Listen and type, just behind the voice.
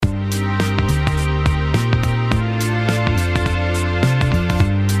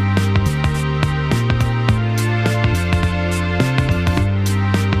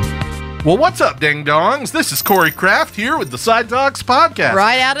Well, what's up, ding-dongs? This is Corey Kraft here with the Side Dogs Podcast.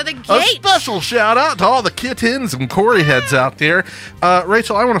 Right out of the gate. A special shout-out to all the kittens and Corey heads out there.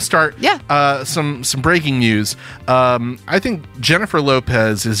 Rachel, I want to start some breaking news. I think Jennifer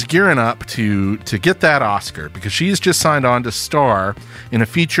Lopez is gearing up to get that Oscar because she's just signed on to star in a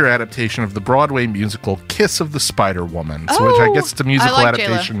feature adaptation of the Broadway musical Kiss of the Spider-Woman, which I guess it's a musical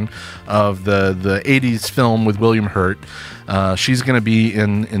adaptation of the 80s film with William Hurt. She's going to be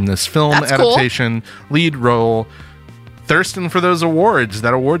in this film adaptation, lead role, thirsting for those awards,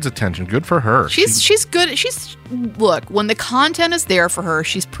 that awards attention. Good for her. She's good. Look, when the content is there for her,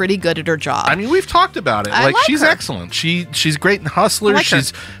 she's pretty good at her job. I mean, we've talked about it. She's excellent. She's great in Hustlers.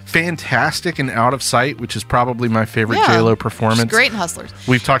 She's fantastic in Out of Sight, which is probably my favorite J-Lo performance. She's great in Hustlers.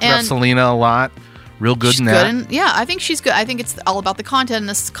 We've talked about Selena a lot. Real good in that. I think she's good. I think it's all about the content, and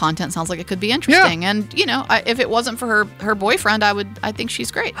this content sounds like it could be interesting. Yeah. And, if it wasn't for her boyfriend, I think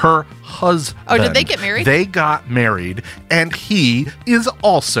she's great. Her husband. Oh, did they get married? They got married, and he is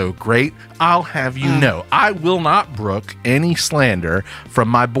also great. I'll have you know, I will not brook any slander from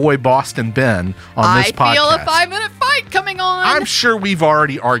my boy Boston Ben on this podcast. I feel a 5-minute fight coming on. I'm sure we've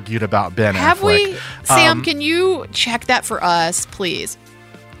already argued about Ben Affleck. Have we? Sam, can you check that for us, please?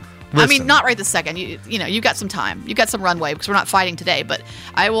 Listen. I mean, not right this second. You've got some time. You've got some runway because we're not fighting today. But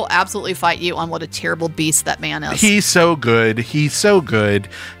I will absolutely fight you on what a terrible beast that man is. He's so good. He,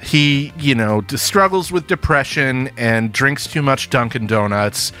 struggles with depression and drinks too much Dunkin'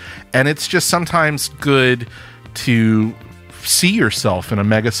 Donuts. And it's just sometimes good to see yourself in a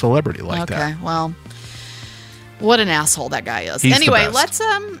mega celebrity like that. Okay, well, what an asshole that guy is. He's anyway, the best.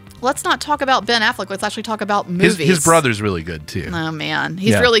 Let's not talk about Ben Affleck. Let's actually talk about movies. His brother's really good, too. Oh, man.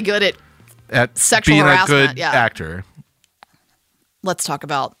 He's really good at sexual being harassment. a good actor. Let's talk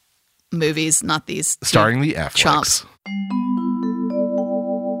about movies, not these starring the Afflecks. Chumps.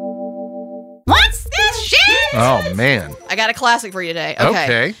 What's this shit? Oh, man. I got a classic for you today.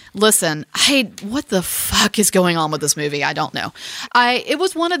 Okay. Listen, what the fuck is going on with this movie? I don't know. It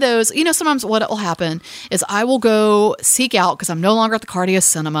was one of those, sometimes what will happen is I will go seek out, because I'm no longer at the Cardia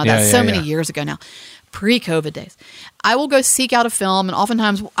Cinema. That's many years ago now. Pre-COVID days. I will go seek out a film, and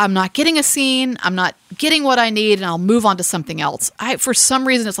oftentimes I'm not getting a scene, I'm not getting what I need, and I'll move on to something else. For some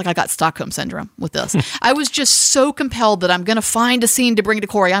reason, it's like I got Stockholm Syndrome with this. I was just so compelled that I'm going to find a scene to bring to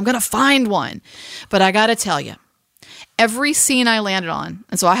Corey. I'm going to find one. But I got to tell you, every scene I landed on,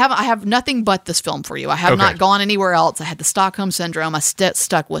 and so I have nothing but this film for you. I have not gone anywhere else. I had the Stockholm Syndrome. I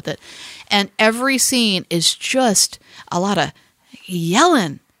stuck with it. And every scene is just a lot of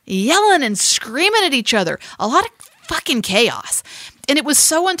yelling and screaming at each other. A lot of fucking chaos. And it was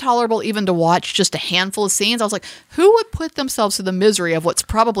so intolerable even to watch just a handful of scenes. I was like, who would put themselves through the misery of what's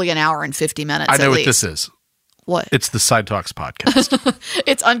probably an hour and 50 minutes I know at what least? this is. What? It's the Side Talks podcast.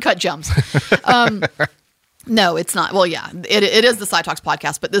 It's Uncut Gems. No, it's not. Well, yeah, it is the Side Talks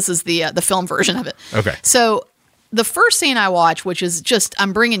podcast, but this is the film version of it. Okay. So the first scene I watch, which is just,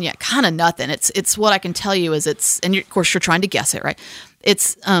 I'm bringing you kind of nothing. It's what I can tell you is and of course you're trying to guess it, right?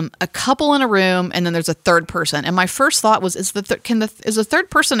 It's a couple in a room, and then there's a third person. And my first thought was, is the third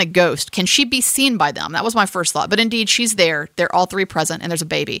person a ghost? Can she be seen by them? That was my first thought. But indeed, she's there. They're all three present, and there's a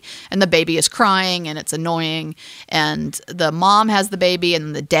baby. And the baby is crying, and it's annoying. And the mom has the baby,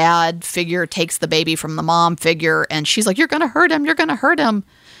 and the dad figure takes the baby from the mom figure, and she's like, "You're going to hurt him. You're going to hurt him."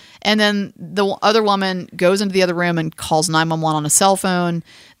 And then the other woman goes into the other room and calls 911 on a cell phone.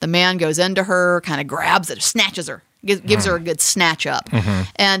 The man goes into her, kind of grabs it, snatches her. Gives her a good snatch up,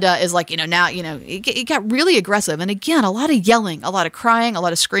 and is like, now, it got really aggressive. And again, a lot of yelling, a lot of crying, a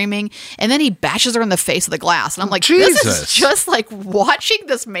lot of screaming. And then he bashes her in the face with a glass. And I'm like, Jesus. This is just like watching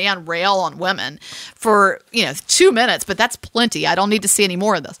this man rail on women for, 2 minutes, but that's plenty. I don't need to see any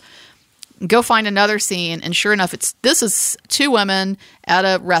more of this. Go find another scene, and sure enough, this is two women at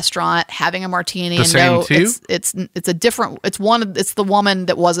a restaurant having a martini. The same two? It's the woman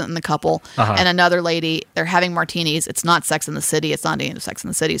that wasn't in the couple, and another lady. They're having martinis. It's not Sex in the City. It's not any of Sex in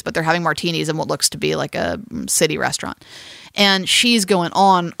the Cities, but they're having martinis in what looks to be like a city restaurant. And she's going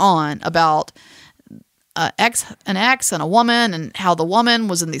on about an ex and a woman, and how the woman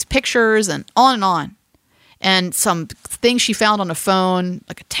was in these pictures, and on and on. And some things she found on a phone,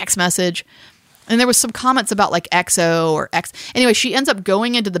 like a text message. And there was some comments about like XO or X. Anyway, she ends up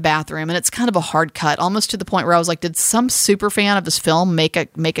going into the bathroom, and it's kind of a hard cut, almost to the point where I was like, did some super fan of this film make a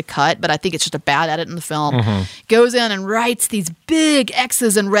cut? But I think it's just a bad edit in the film. Goes in and writes these big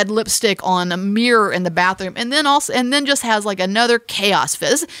X's in red lipstick on a mirror in the bathroom, and then just has like another chaos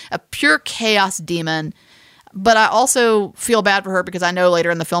fizz, a pure chaos demon. But I also feel bad for her because I know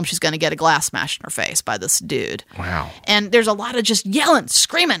later in the film she's going to get a glass smashed in her face by this dude. Wow. And there's a lot of just yelling,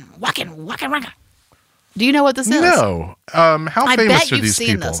 screaming, whacking. Do you know what this is? No. How famous are these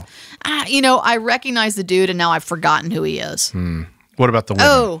people? This. I recognize the dude and now I've forgotten who he is. What about the women?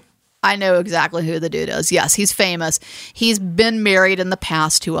 Oh, I know exactly who the dude is. Yes, he's famous. He's been married in the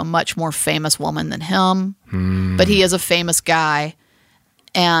past to a much more famous woman than him, but he is a famous guy.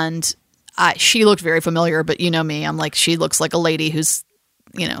 And she looked very familiar, but you know me, I'm like, she looks like a lady who's,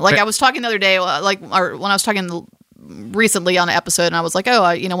 like I was talking the other day, or when I was talking recently on an episode, and I was like,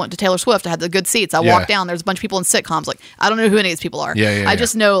 I went to Taylor Swift. I had the good seats. I walked down. There's a bunch of people in sitcoms. Like, I don't know who any of these people are. I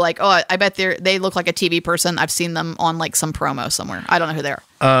just know, like, I bet they look like a TV person. I've seen them on like some promo somewhere. I don't know who they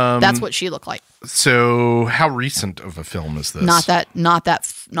are. That's what she looked like. So, how recent of a film is this? Not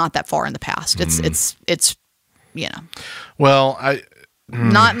that far in the past. It's Well,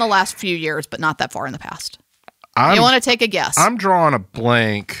 not in the last few years, but not that far in the past. You want to take a guess? I'm drawing a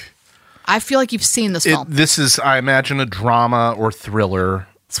blank. I feel like you've seen this film. This is, I imagine, a drama or thriller.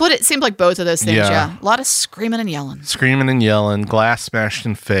 It's what it seemed like, both of those things, yeah. A lot of screaming and yelling. Screaming and yelling, glass smashed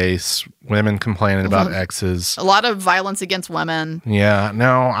in face, women complaining about exes. A lot of violence against women. Yeah,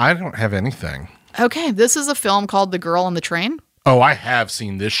 no, I don't have anything. Okay, this is a film called The Girl on the Train. Oh, I have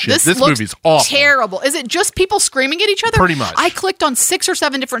seen this shit. This movie's awful. Terrible. Is it just people screaming at each other? Pretty much. I clicked on 6 or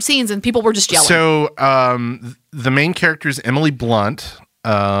 7 different scenes and people were just yelling. So, the main character is Emily Blunt,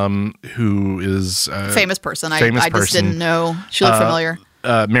 who is a famous person. I just didn't know. She looked familiar.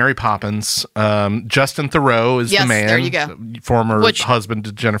 Mary Poppins. Justin Theroux is the man. There you go. Former husband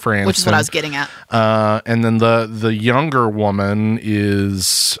to Jennifer Aniston. Which is what I was getting at. And then the younger woman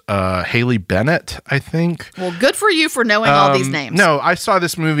is Haley Bennett, I think. Well, good for you for knowing all these names. No, I saw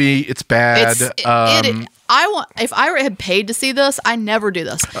this movie. It's bad. If I had paid to see this, I never do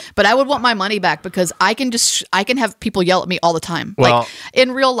this, but I would want my money back because I can have people yell at me all the time. Well, like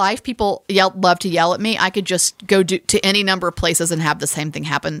in real life, people love to yell at me. I could just go to any number of places and have the same thing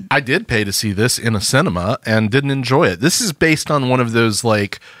happen. I did pay to see this in a cinema and didn't enjoy it. This is based on one of those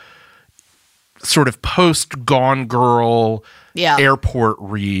like sort of post Gone Girl airport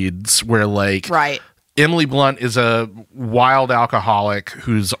reads where like Emily Blunt is a wild alcoholic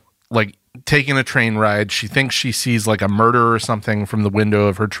who's like taking a train ride. She thinks she sees like a murder or something from the window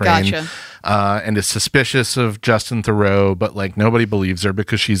of her train. Gotcha. And is suspicious of Justin Theroux, but like nobody believes her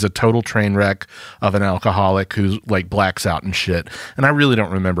because she's a total train wreck of an alcoholic who like blacks out and shit. And I really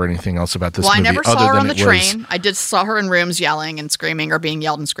don't remember anything else about this movie. I never saw her on the train. I just saw her in rooms yelling and screaming or being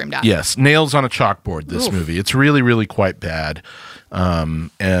yelled and screamed at. Yes, nails on a chalkboard, this movie. It's really, really quite bad.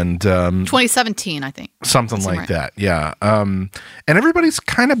 2017, I think. Something like that, yeah. And everybody's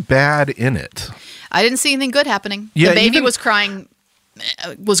kind of bad in it. I didn't see anything good happening. Yeah, the baby was crying.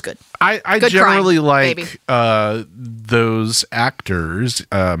 Was good. I good generally crying, like those actors.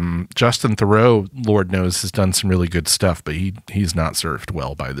 Justin Theroux, Lord knows, has done some really good stuff, but he's not served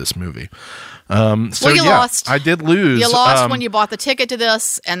well by this movie. Lost. I did lose. You lost when you bought the ticket to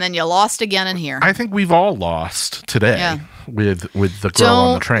this, and then you lost again in here. I think we've all lost today with the Girl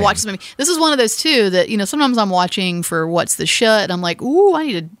on the Train. Watch this movie. This is one of those too that sometimes I'm watching for What's the Shit, and I'm like, ooh, I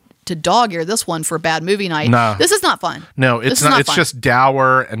need to dog ear this one for a bad movie night. No. This is not fun. No, it's not. It's just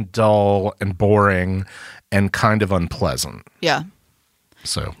dour and dull and boring and kind of unpleasant. Yeah.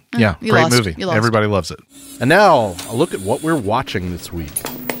 So, great movie. Everybody loves it. And now, a look at what we're watching this week.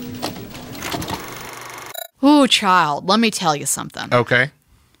 Ooh, child, let me tell you something. Okay.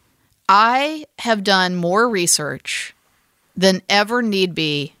 I have done more research than ever need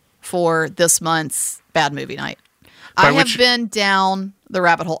be for this month's Bad Movie Night. I have been down the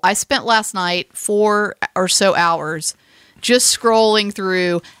rabbit hole. I spent last night 4 or so hours just scrolling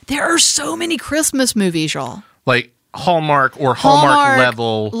through. There are so many Christmas movies, y'all. Like Hallmark or Hallmark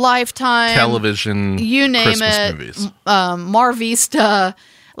level Lifetime television, you name Christmas it, movies. Mar Vista,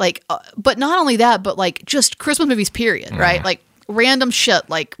 like, but not only that, but like just Christmas movies, period, right? Like random shit,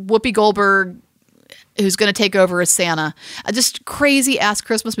 like Whoopi Goldberg, who's going to take over as Santa. Just crazy ass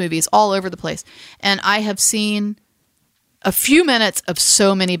Christmas movies all over the place. And I have seen a few minutes of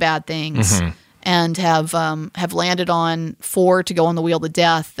so many bad things, and have landed on 4 to go on the wheel to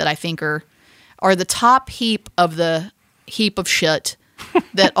death that I think are the top heap of the heap of shit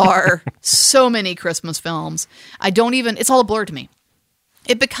that are so many Christmas films. It's all a blur to me.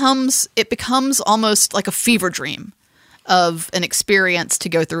 It becomes almost like a fever dream of an experience to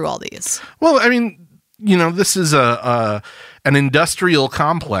go through all these. Well, I mean, this is an industrial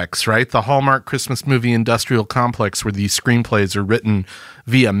complex, right? The Hallmark Christmas movie industrial complex where these screenplays are written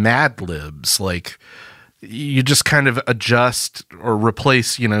via Mad Libs. Like, you just kind of adjust or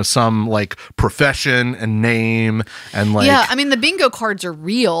replace, some like profession and name and like. Yeah, I mean, the bingo cards are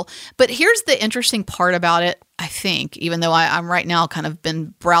real, but here's the interesting part about it, I think, even though I'm right now kind of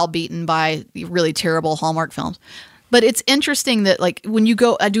been browbeaten by really terrible Hallmark films. But it's interesting that, like, when you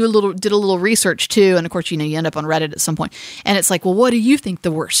go, did a little research too, and of course, you end up on Reddit at some point, and it's like, well, what do you think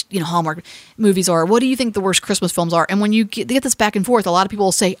the worst, Hallmark movies are? What do you think the worst Christmas films are? And when you get this back and forth, a lot of people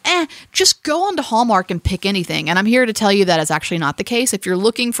will say, just go on to Hallmark and pick anything. And I'm here to tell you that is actually not the case. If you're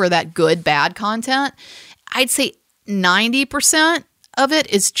looking for that good, bad content, I'd say 90% of it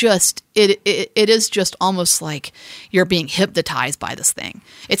is just it is just almost like you're being hypnotized by this thing.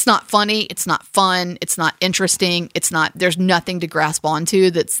 It's not funny, it's not fun, it's not interesting, there's nothing to grasp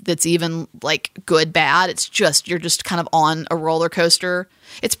onto that's even like good, bad. It's just you're just kind of on a roller coaster.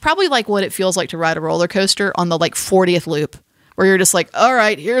 It's probably like what it feels like to ride a roller coaster on the like 40th loop, where you're just like, all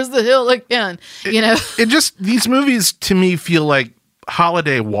right, here's the hill again. It just, these movies to me feel like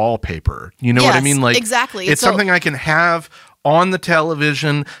holiday wallpaper. You know what I mean? Like, exactly. It's something I can have on the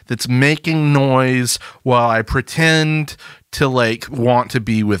television that's making noise while I pretend to like want to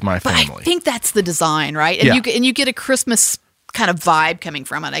be with my family. But I think that's the design, right? And you get a Christmas kind of vibe coming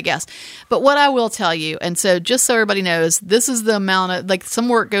from it, I guess. But what I will tell you, and so just so everybody knows, this is the amount of, like, some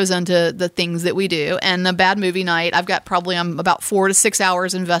work goes into the things that we do. And the Bad Movie Night, I'm about 4 to 6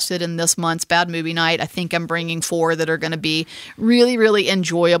 hours invested in this month's Bad Movie Night. I think I'm bringing 4 that are going to be really, really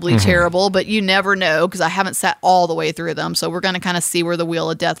enjoyably terrible, but you never know because I haven't sat all the way through them. So we're going to kind of see where the wheel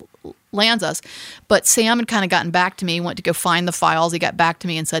of death lands us. But Sam had kind of gotten back to me, went to go find the files. He got back to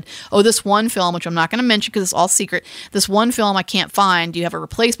me and said, this one film, which I'm not going to mention because it's all secret, this one film I can't find, do you have a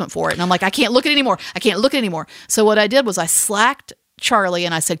replacement for it? And I'm like, I can't look at it anymore. So what I did was I slacked Charlie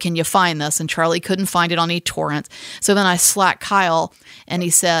and I said, can you find this? And Charlie couldn't find it on eTorrent. So then I slacked Kyle, and he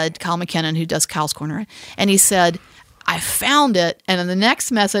said, Kyle McKinnon, who does Kyle's Corner, and he said, I found it. And then the next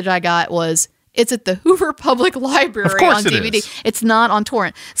message I got was, it's at the Hoover Public Library on DVD. It's not on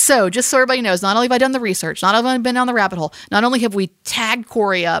torrent. So just so everybody knows, not only have I done the research, not only have I been down the rabbit hole, not only have we tagged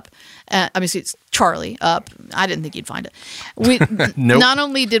Corey up, it's Charlie up. I didn't think you'd find it. We nope. Not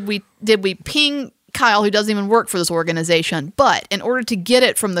only did we ping Kyle, who doesn't even work for this organization, but in order to get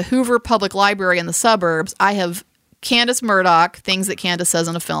it from the Hoover Public Library in the suburbs, I have Candace Murdoch, things that Candace says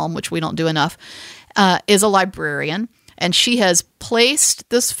in a film, which we don't do enough, is a librarian. And she has placed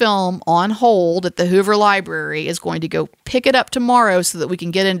this film on hold at the Hoover Library, is going to go pick it up tomorrow so that we can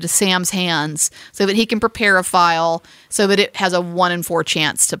get into Sam's hands, so that he can prepare a file, so that it has a 1 in 4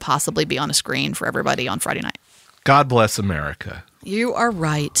 chance to possibly be on a screen for everybody on Friday night. God bless America. You are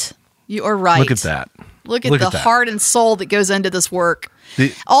right. You are right. Look at that. Look at the heart and soul that goes into this work.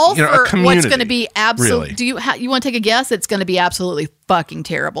 For community, what's going to be absolutely. Really. Do you want to take a guess? It's going to be absolutely fucking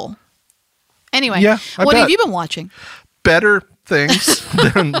terrible. Anyway, I what bet. have you been watching? Better things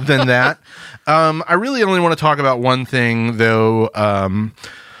than that. I really only want to talk about one thing, though. I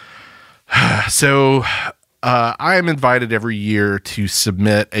am invited every year to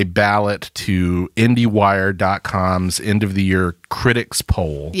submit a ballot to IndieWire.com's end of the year critics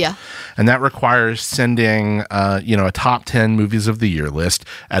poll. Yeah. And that requires sending, a top 10 movies of the year list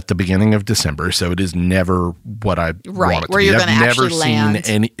at the beginning of December. So it is never what I want it to where be. you're going to I've never actually land.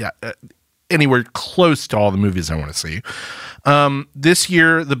 seen anywhere close to all the movies I want to see. This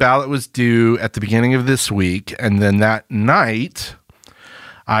year, the ballot was due at the beginning of this week, and then that night,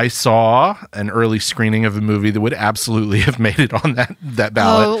 I saw an early screening of a movie that would absolutely have made it on that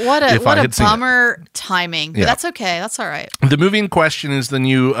ballot. Oh, what a bummer timing. But that's okay. That's all right. The movie in question is the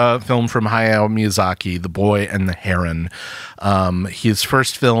new film from Hayao Miyazaki, The Boy and the Heron. His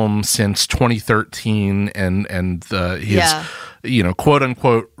first film since 2013, and his quote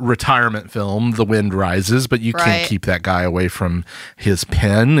unquote retirement film, The Wind Rises, but you can't keep that guy away from his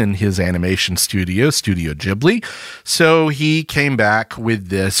pen and his animation studio Ghibli. So he came back with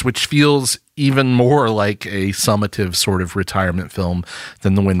this, which feels even more like a summative sort of retirement film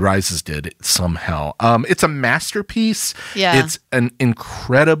than The Wind Rises did somehow. It's a masterpiece. Yeah. It's an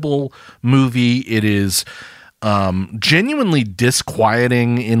incredible movie. It is genuinely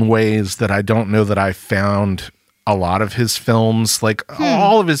disquieting in ways that I don't know that I found a lot of his films. Like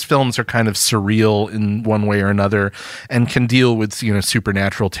all of his films are kind of surreal in one way or another and can deal with,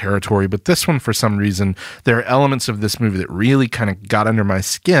 supernatural territory. But this one, for some reason, there are elements of this movie that really kind of got under my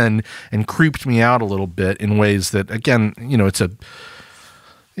skin and creeped me out a little bit in ways that, again,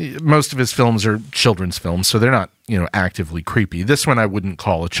 most of his films are children's films, so they're not, actively creepy. This one I wouldn't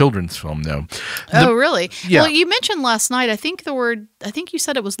call a children's film, though. Really? Yeah. Well, you mentioned last night, I think you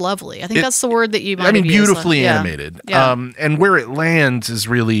said it was lovely. I think that's the word that you might have used. Beautifully animated. Yeah. And where it lands is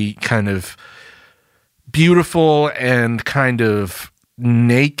really kind of beautiful and kind of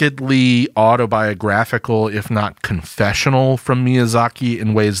nakedly autobiographical, if not confessional, from Miyazaki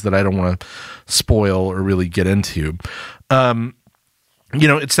in ways that I don't want to spoil or really get into.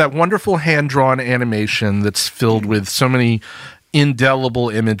 It's that wonderful hand-drawn animation that's filled with so many indelible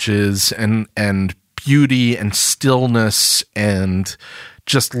images and beauty and stillness and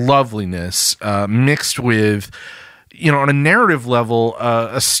just loveliness, mixed with, on a narrative level,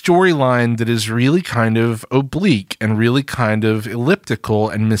 a storyline that is really kind of oblique and really kind of elliptical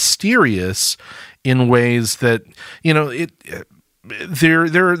and mysterious in ways that,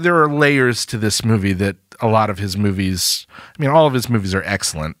 there are layers to this movie that a lot of his movies, all of his movies are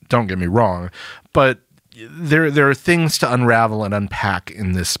excellent, don't get me wrong, but there are things to unravel and unpack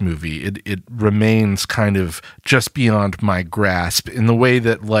in this movie. It remains kind of just beyond my grasp in the way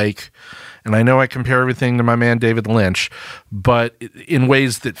that, and I know I compare everything to my man David Lynch, but in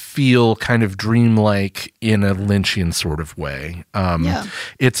ways that feel kind of dreamlike in a Lynchian sort of way.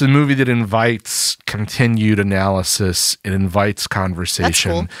 It's a movie that invites continued analysis. It invites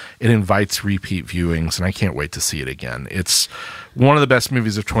conversation. Cool. It invites repeat viewings, and I can't wait to see it again. It's one of the best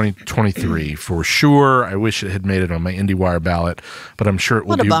movies of 2023 for sure. I wish it had made it on my IndieWire ballot, but I'm sure it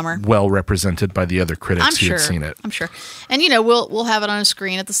will be well represented by the other critics who have seen it. I'm sure. And we'll have it on a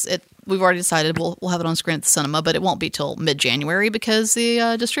screen at the. We've already decided we'll have it on screen at the cinema, but it won't be till mid-January because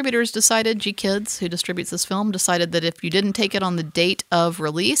the distributors decided, G-Kids, who distributes this film, decided that if you didn't take it on the date of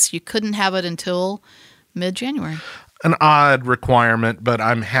release, you couldn't have it until mid-January. An odd requirement, but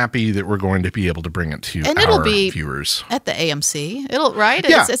I'm happy that we're going to be able to bring it to and it'll our be viewers at the AMC. It'll right?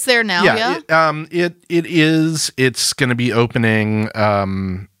 Yeah. It's there now. Yeah. It is. It's going to be opening.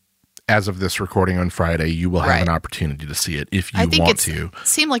 As of this recording on Friday, you will have an opportunity to see it if you want to. It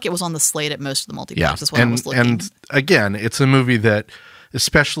seemed like it was on the slate at most of the multiplexes when I was looking. And again, it's a movie that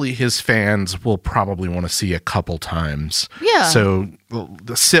especially his fans will probably want to see a couple times. Yeah. So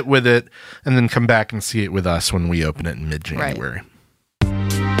sit with it and then come back and see it with us when we open it in mid-January. Right.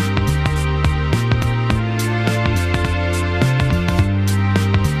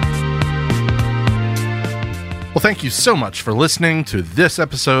 Well, thank you so much for listening to this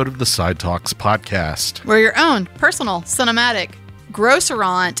episode of the Side Talks podcast. We're your own personal, cinematic,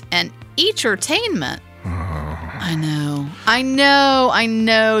 grosserant, and each-ertainment. I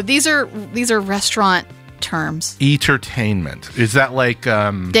know. These are restaurant terms. Each-ertainment. Is that like...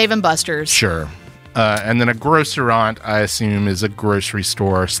 Dave & Buster's. Sure. And then a grosserant, I assume, is a grocery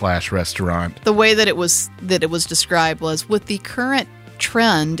store / restaurant. The way that it was described was with the current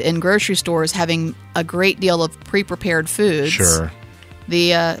trend in grocery stores having a great deal of pre-prepared foods. Sure.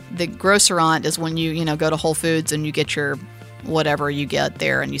 The grosserant is when you go to Whole Foods and you get your whatever you get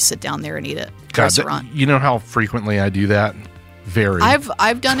there and you sit down there and eat it. Grosserant. You know how frequently I do that? Very.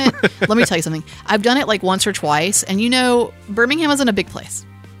 I've done it. Let me tell you something. I've done it like once or twice, and Birmingham isn't a big place.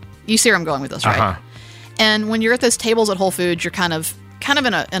 You see where I'm going with this, right? Uh-huh. And when you're at those tables at Whole Foods, you're kind of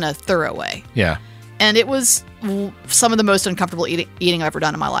in a thorough way. Yeah. And it was some of the most uncomfortable eating I've ever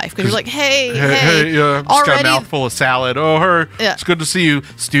done in my life. Because you're like, hey, just got a mouthful of salad. It's good to see you.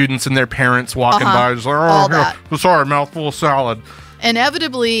 Students and their parents walking by. Just like, sorry, mouthful of salad.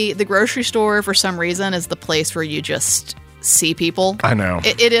 Inevitably, the grocery store, for some reason, is the place where you just see people. I know.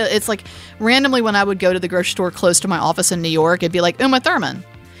 It's like, randomly when I would go to the grocery store close to my office in New York, it'd be like Uma Thurman.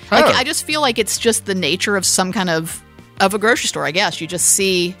 I just feel like it's just the nature of some kind of a grocery store, I guess. You just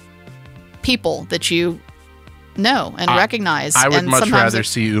see people that you know and recognize. I would much rather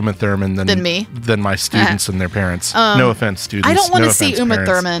see Uma Thurman than me, than my students and their parents. No offense, students. I don't want to see Uma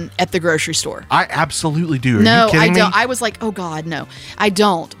Thurman at the grocery store. I absolutely do. Are no, you kidding I don't. me? I was like, oh God, no, I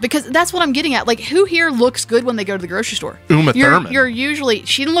don't, because that's what I'm getting at. Like, who here looks good when they go to the grocery store? Uma Thurman. You're usually.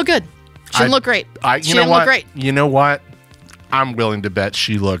 She didn't look good. She didn't look great. She didn't look great. You know what? I'm willing to bet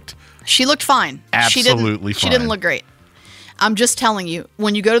she looked. She looked fine. Absolutely fine. She didn't look great. I'm just telling you,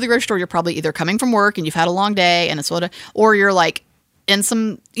 when you go to the grocery store, you're probably either coming from work and you've had a long day and it's or you're like in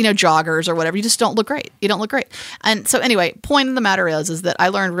some, joggers or whatever. You just don't look great. You don't look great. And so anyway, point of the matter is that I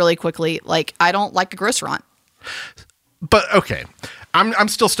learned really quickly, like, I don't like a grosserant. But okay, I'm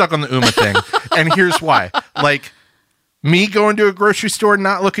still stuck on the Uma thing. And here's why. Like, me going to a grocery store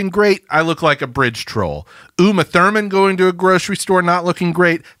not looking great, I look like a bridge troll. Uma Thurman going to a grocery store not looking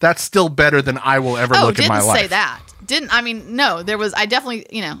great, that's still better than I will ever look in my life. Didn't say that. No, there was, I definitely,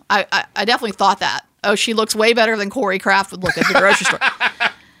 I definitely thought that. Oh, she looks way better than Corey Kraft would look at the grocery store.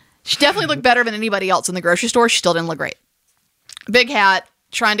 She definitely looked better than anybody else in the grocery store. She still didn't look great. Big hat,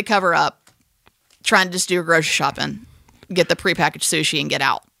 trying to cover up, trying to just do her grocery shopping, get the prepackaged sushi and get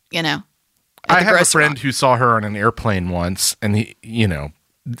out, I have a friend who saw her on an airplane once, and he,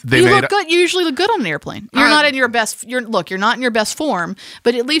 look good. You usually look good on an airplane. You're not in your best. You're not in your best form,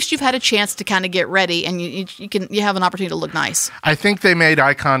 but at least you've had a chance to kind of get ready, and you have an opportunity to look nice. I think they made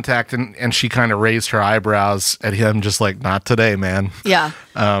eye contact, and she kind of raised her eyebrows at him, just like, not today, man. Yeah.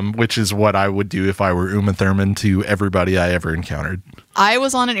 Which is what I would do if I were Uma Thurman to everybody I ever encountered. I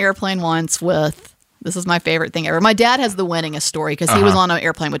was on an airplane once with. This is my favorite thing ever. My dad has the winningest story because he was on an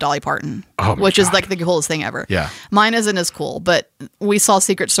airplane with Dolly Parton, which is like the coolest thing ever. Yeah. Mine isn't as cool, but we saw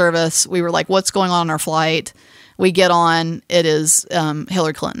Secret Service. We were like, what's going on our flight? We get on. It is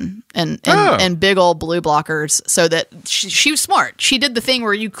Hillary Clinton and big old blue blockers so that she was smart. She did the thing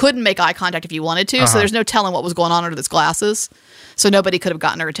where you couldn't make eye contact if you wanted to. So there's no telling what was going on under those glasses. So nobody could have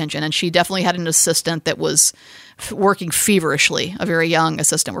gotten her attention. And she definitely had an assistant that was working feverishly, a very young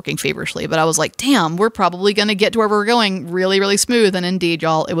assistant working feverishly. But I was like, damn, we're probably going to get to where we're going really, really smooth. And indeed,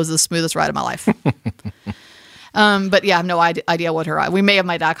 y'all, it was the smoothest ride of my life. But yeah, I have no idea what we may have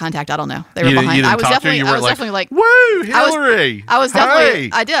made eye contact. I don't know. They were behind. I was definitely like, woo, Hillary. I was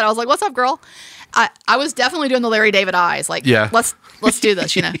definitely, I did. I was like, what's up, girl? I was definitely doing the Larry David eyes. Like, let's do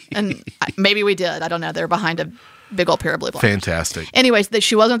this, And maybe we did. I don't know. They're behind a big old pair of blue blockers. Fantastic. Anyways,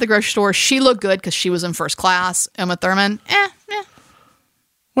 she wasn't at the grocery store. She looked good because she was in first class. Uma Thurman,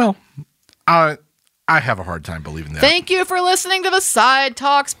 Well, I have a hard time believing that. Thank you for listening to the Side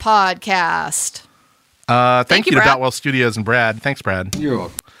Talks podcast. Thank you to Boutwell Studios and Brad. Thanks, Brad. You're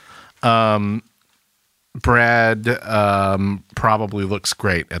welcome. Brad probably looks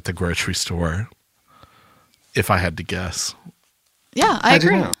great at the grocery store, if I had to guess. Yeah, I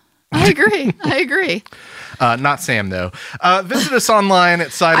agree. I agree. Not Sam, though. Visit us online at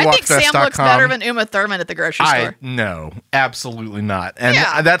sidewalkfest.com. I think Sam looks better than Uma Thurman at the grocery store. No, absolutely not. And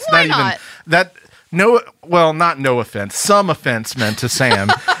that's not even that. Not no offense. Some offense meant to Sam,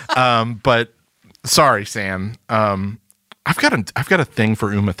 but sorry, Sam. I've got a thing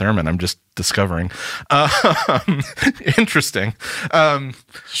for Uma Thurman. I'm just discovering. Interesting.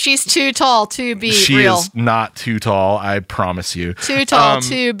 She's too tall to be real. She is not too tall. I promise you. Too tall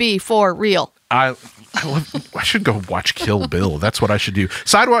to be for real. I should go watch Kill Bill. That's what I should do.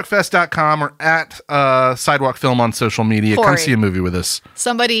 Sidewalkfest.com or at Sidewalk Film on social media. Corey, come see a movie with us.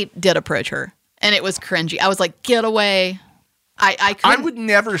 Somebody did approach her, and it was cringy. I was like, get away. I would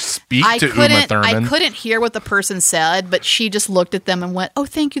never speak to Uma Thurman. I couldn't hear what the person said, but she just looked at them and went, "Oh,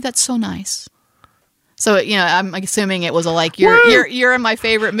 thank you. That's so nice." So, I'm assuming it was you're in my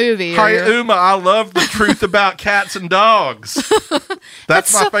favorite movie. Hi, Uma. I love the truth about cats and dogs.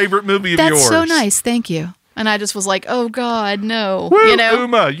 That's my favorite movie of yours. That's so nice. Thank you. And I just was like, "Oh God, no." Woo,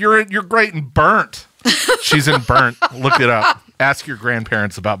 Uma, you're great in Burnt. She's in Burnt. Look it up. Ask your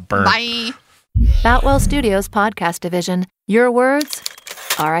grandparents about Burnt. Bye. Boutwell Studios Podcast Division. Your words,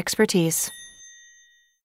 our expertise.